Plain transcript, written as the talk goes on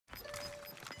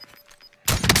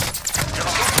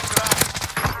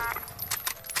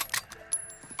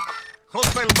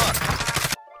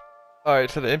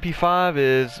Alright, so the MP5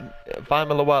 is 5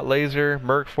 milliwatt laser,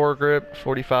 Merc foregrip,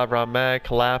 45 round mag,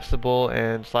 collapsible,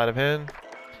 and sleight of hand.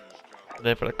 And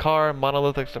then for the KAR,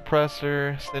 monolithic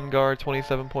suppressor, Stingard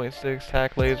 27.6,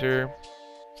 hack laser,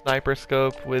 sniper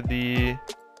scope with the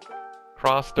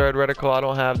cross thread reticle. I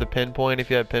don't have the pinpoint. If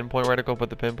you have pinpoint reticle, put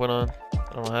the pinpoint on.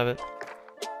 I don't have it.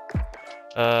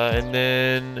 And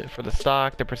then for the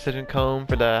stock, the precision comb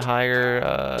for the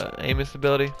higher aim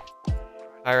stability,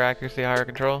 higher accuracy, higher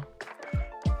control.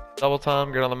 Double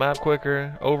time, get on the map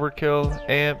quicker, overkill,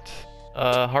 amped,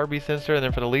 heartbeat sensor, and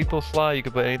then for the lethal slot, you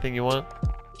can put anything you want.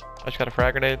 I just got a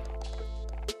frag grenade.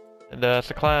 And it's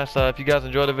a class. If you guys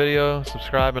enjoyed the video,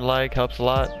 subscribe and like, helps a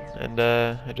lot. And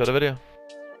enjoy the video.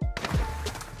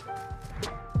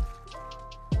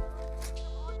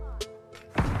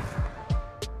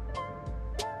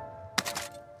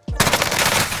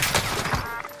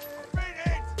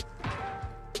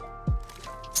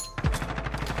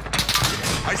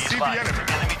 I see the enemy.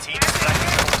 Enemy team is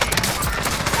tracking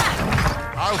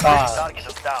I'll target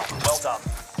is down. Well done.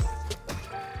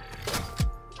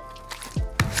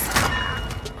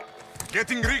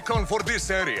 Getting recon for this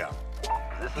area.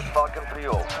 This is Falcon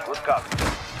 3-0. Good copy.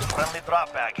 Friendly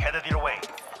drop bag headed your way.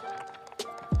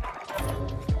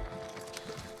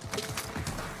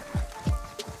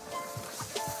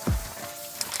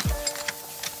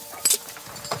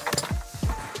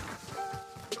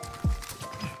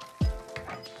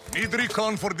 Need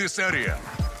recon for this area.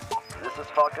 This is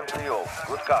Falcon 3-0.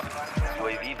 Good copy.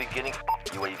 UAV beginning.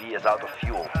 UAV is out of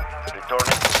fuel.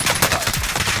 Returning to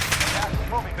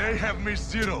They have me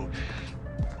zeroed.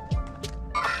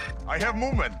 I have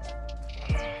movement.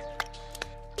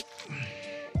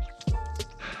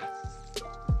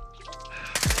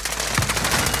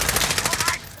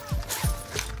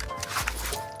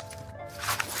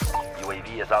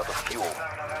 UAV is out of fuel.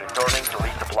 Returning to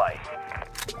resupply.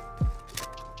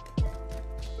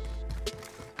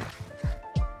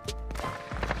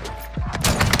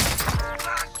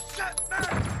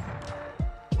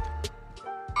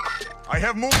 I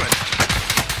have movement.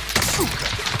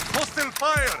 Hostile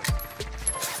fire.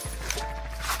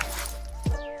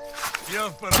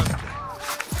 Yeah,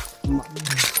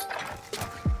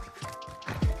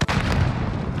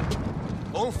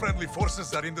 all friendly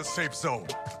forces are in the safe zone.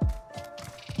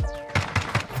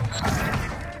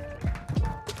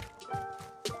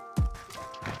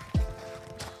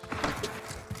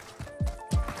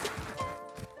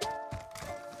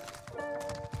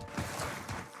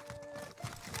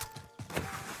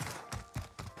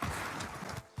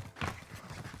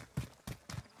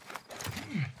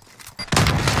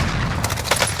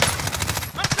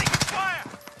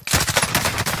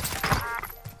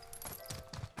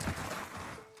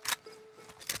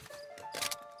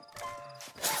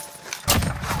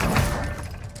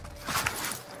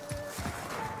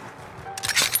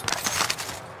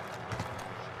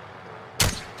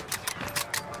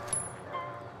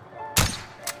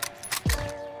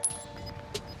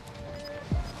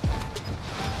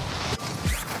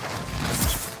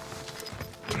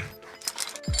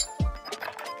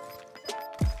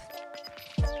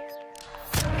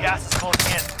 Gas is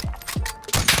closing in.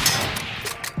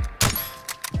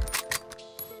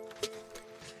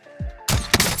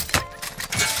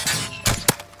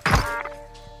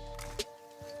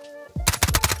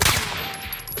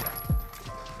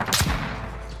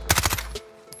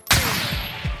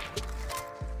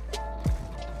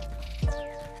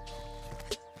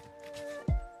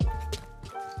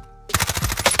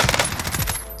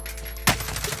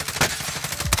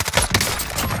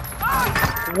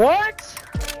 What?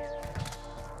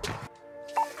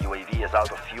 UAV is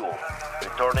out of fuel.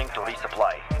 Returning to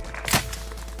resupply.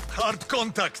 Hard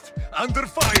contact. Under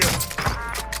fire.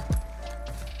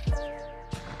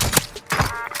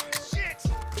 Shit.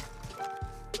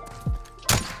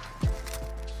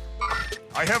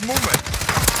 I have movement.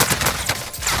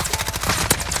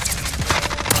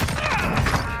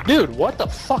 Dude, what the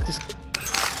fuck is...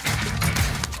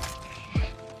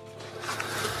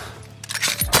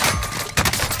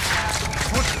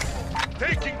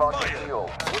 Taking Falcon fire. 3-0.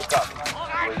 Good copy.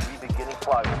 UAV beginning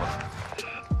flyover.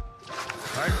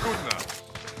 I'm good now.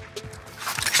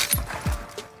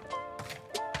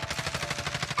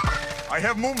 I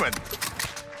have movement.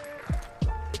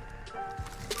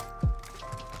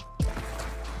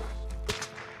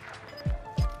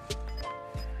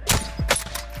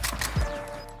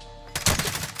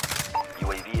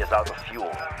 UAV is out of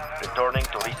fuel. Returning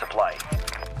to resupply.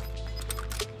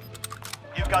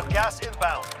 You've got gas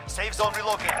inbound. Safe zone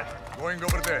relocated. Going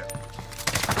over there.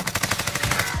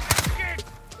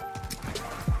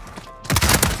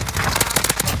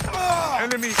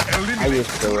 Enemy I eliminated.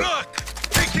 used to it. Rock!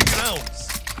 Taking rounds.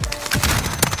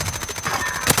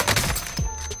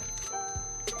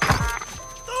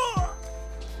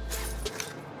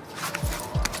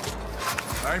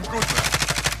 I'm good now.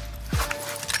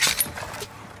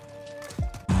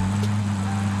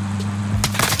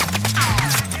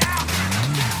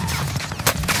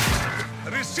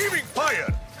 Receiving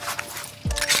fire.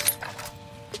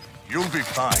 You'll be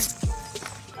fine.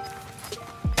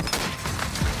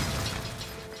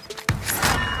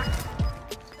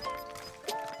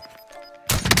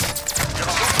 You're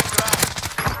on the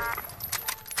ground.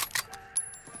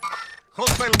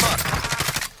 Hostile mark.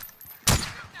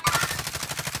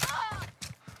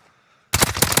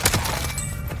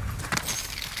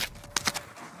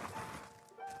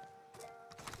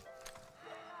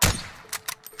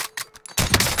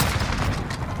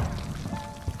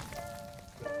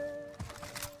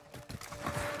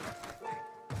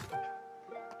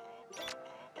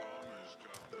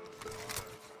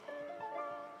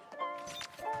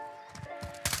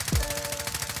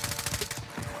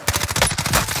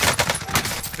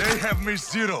 They have me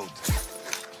zeroed.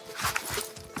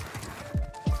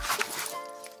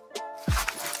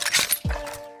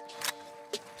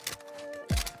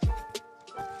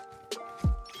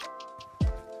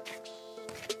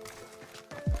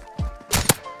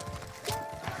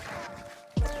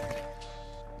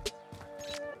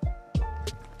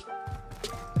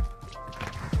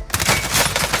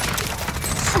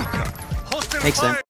 Suka! Hostile Makes fire! sense.